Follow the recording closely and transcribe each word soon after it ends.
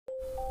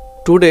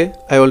Today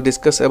I will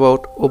discuss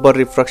about over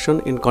refraction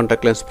in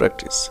contact lens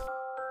practice.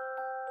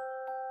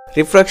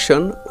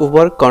 Refraction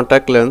over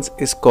contact lens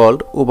is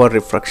called over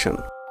refraction.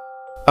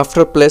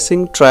 After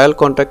placing trial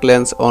contact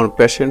lens on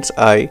patient's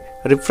eye,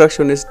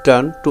 refraction is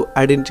done to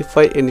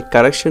identify any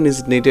correction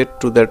is needed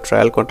to their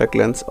trial contact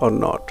lens or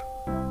not.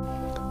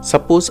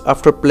 Suppose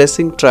after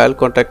placing trial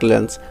contact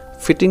lens,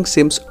 fitting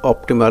seems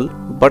optimal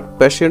but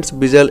patient's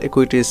visual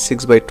acuity is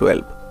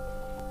 6/12.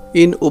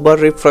 In over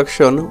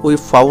refraction, we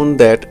found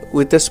that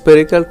with a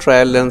spherical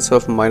trial lens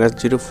of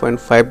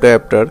 -0.5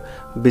 diopter,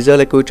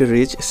 visual acuity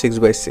reached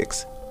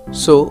 6/6.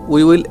 So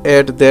we will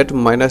add that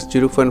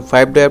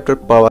 -0.5 diopter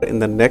power in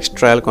the next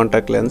trial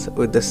contact lens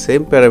with the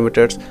same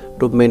parameters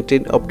to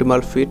maintain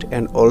optimal fit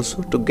and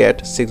also to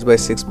get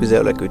 6/6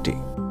 visual acuity.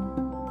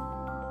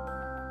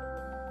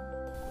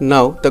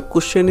 Now the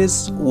question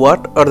is,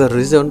 what are the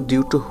reasons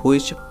due to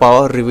which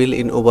power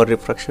reveal in over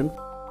refraction?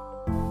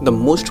 The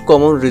most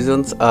common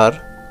reasons are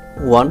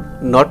 1.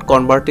 Not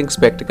converting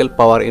spectacle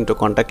power into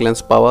contact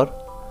lens power.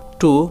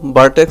 2.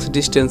 Vertex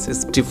distance is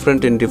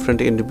different in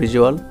different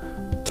individual.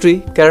 3.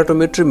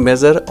 Keratometry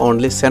measure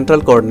only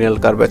central corneal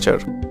curvature.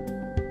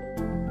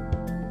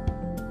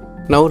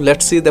 Now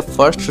let's see the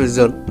first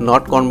reason,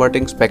 not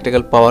converting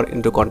spectacle power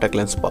into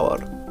contact lens power.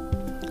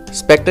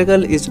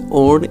 Spectacle is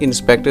owned in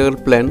spectacle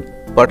plane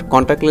but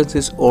contact lens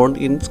is owned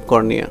in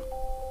cornea.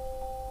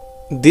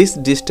 This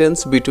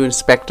distance between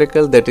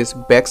spectacle, that is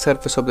back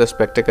surface of the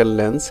spectacle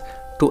lens,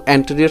 to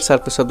anterior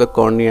surface of the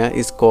cornea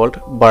is called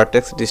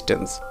vertex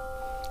distance.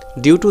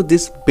 Due to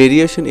this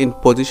variation in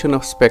position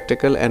of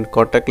spectacle and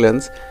contact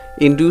lens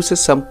induces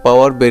some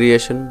power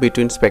variation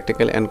between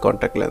spectacle and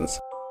contact lens.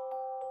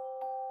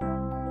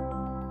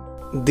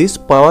 This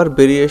power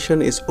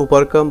variation is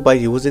overcome by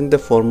using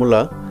the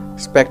formula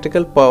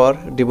spectacle power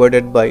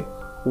divided by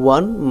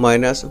 1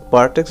 minus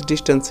vertex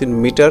distance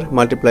in meter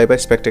multiplied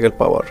by spectacle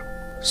power.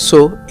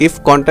 So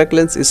if contact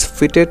lens is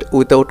fitted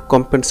without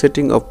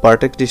compensating of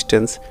vertex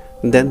distance,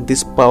 then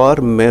this power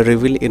may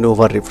reveal in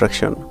over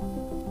refraction.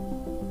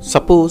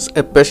 Suppose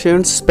a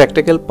patient's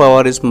spectacle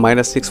power is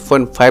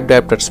 -6.5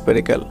 diopter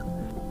spherical.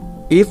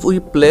 If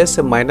we place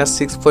a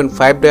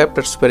 -6.5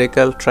 diopter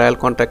spherical trial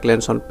contact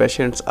lens on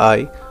patient's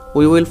eye,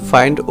 we will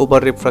find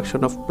over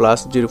refraction of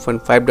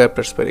 +0.5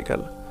 diopter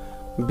spherical.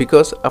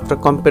 Because after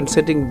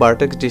compensating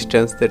vertex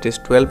distance, that is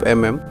 12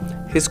 mm,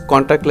 his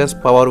contact lens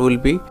power will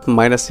be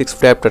 -6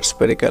 diopter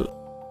spherical.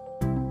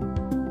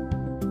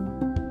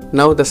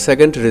 Now the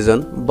second reason,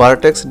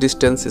 vertex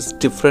distance is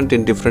different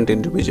in different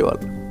individual.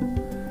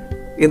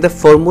 In the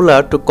formula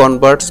to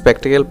convert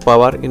spectacle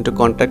power into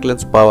contact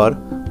lens power,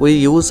 we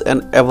use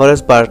an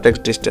average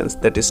vertex distance,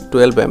 that is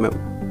 12 mm.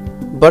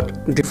 But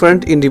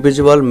different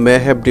individual may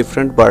have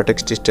different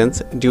vertex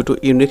distance due to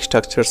unique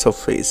structures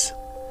of face.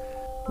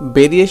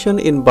 Variation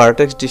in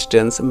vertex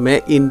distance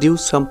may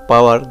induce some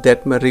power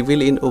that may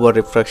reveal in over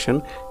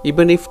refraction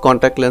even if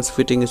contact lens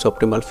fitting is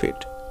optimal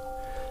fit.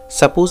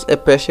 Suppose a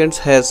patient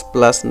has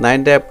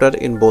 +9 diopter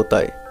in both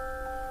eye.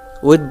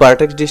 With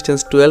vertex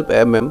distance 12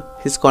 mm,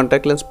 his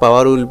contact lens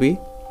power will be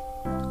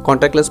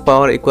contact lens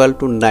power equal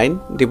to 9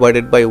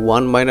 divided by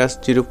 1 minus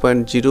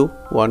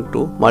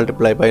 0.012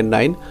 multiplied by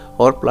 9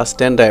 or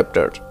 +10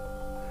 diopter.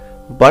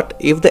 But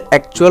if the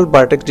actual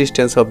vertex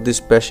distance of this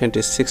patient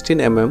is 16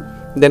 mm,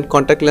 then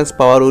contact lens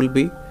power will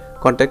be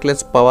contact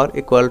lens power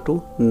equal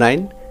to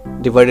 9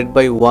 divided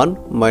by 1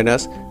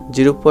 minus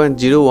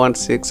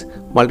 0.016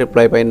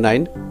 multiplied by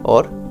 9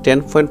 or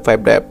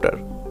 10.5 diopter.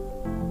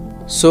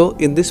 So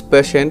in this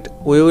patient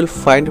we will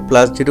find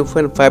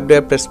 +0.5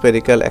 diopter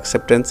spherical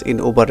acceptance in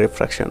over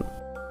refraction.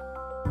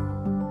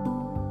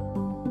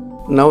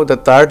 Now the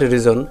third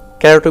reason,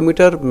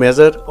 keratometer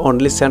measure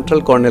only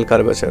central corneal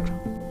curvature.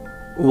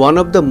 One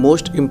of the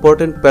most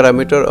important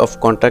parameter of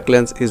contact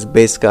lens is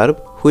base curve,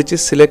 which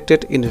is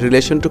selected in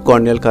relation to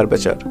corneal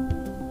curvature.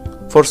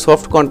 For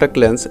soft contact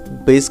lens,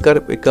 base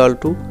curve equal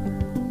to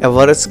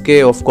average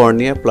K of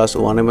cornea plus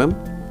 1 mm.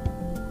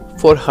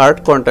 For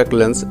hard contact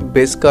lens,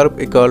 base curve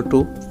equal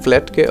to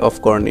flat K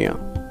of cornea.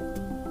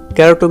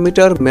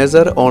 Keratometer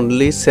measure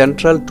only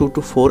central 2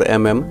 to 4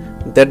 mm,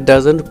 that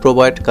doesn't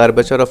provide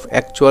curvature of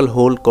actual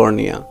whole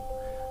cornea.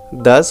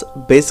 Thus,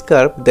 base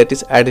curve that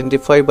is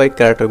identified by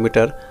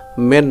keratometer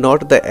may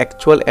not the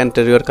actual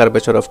anterior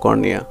curvature of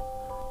cornea.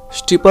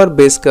 Steeper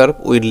base curve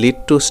will lead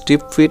to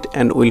steep fit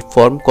and will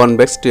form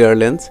convex tear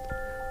lens.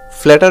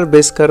 Flatter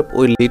base curve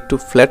will lead to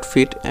flat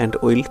fit and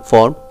will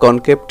form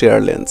concave tear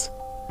lens.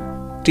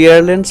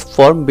 Tear lens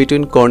formed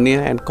between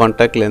cornea and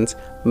contact lens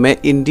may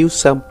induce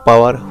some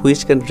power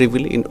which can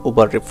reveal in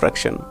over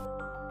refraction.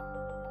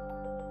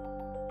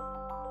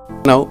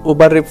 Now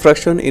over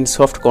refraction in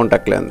soft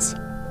contact lens.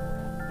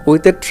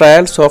 With a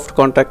trial soft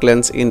contact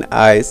lens in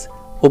eyes,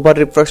 over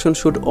refraction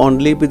should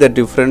only be the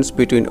difference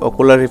between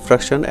ocular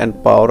refraction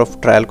and power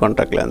of trial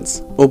contact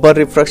lens. Over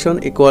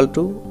refraction equal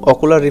to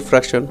ocular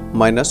refraction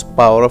minus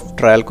power of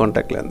trial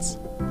contact lens,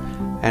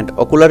 and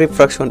ocular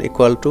refraction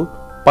equal to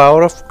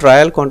power of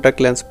trial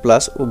contact lens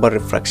plus over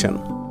refraction.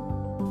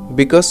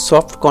 Because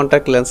soft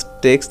contact lens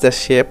takes the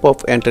shape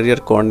of anterior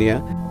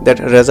cornea, that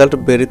result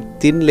very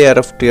thin layer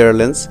of tear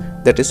lens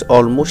that is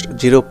almost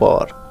zero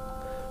power.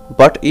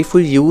 But if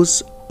we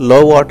use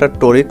low water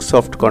toric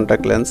soft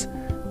contact lens,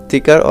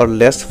 thicker or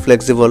less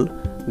flexible,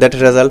 that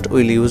result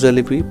will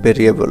usually be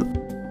variable.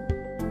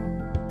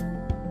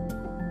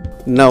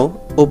 Now,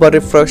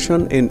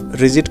 over-refraction in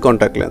rigid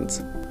contact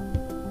lens.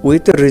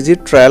 With a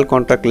rigid trial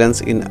contact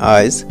lens in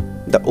eyes,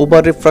 the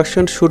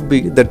over-refraction should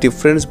be the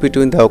difference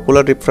between the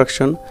ocular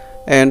refraction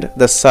and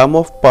the sum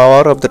of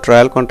power of the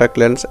trial contact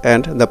lens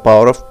and the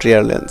power of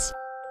trial lens.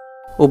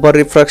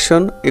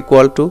 Over-refraction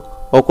equal to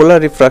ocular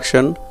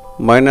refraction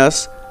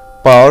minus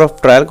power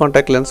of trial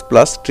contact lens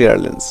plus trial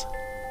lens.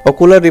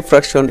 Ocular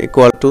refraction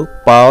equal to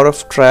power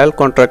of trial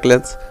contact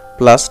lens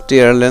plus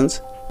trial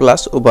lens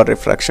plus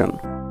over-refraction.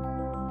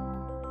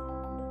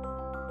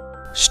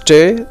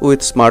 Stay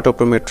with smart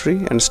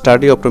optometry and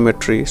study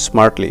optometry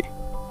smartly.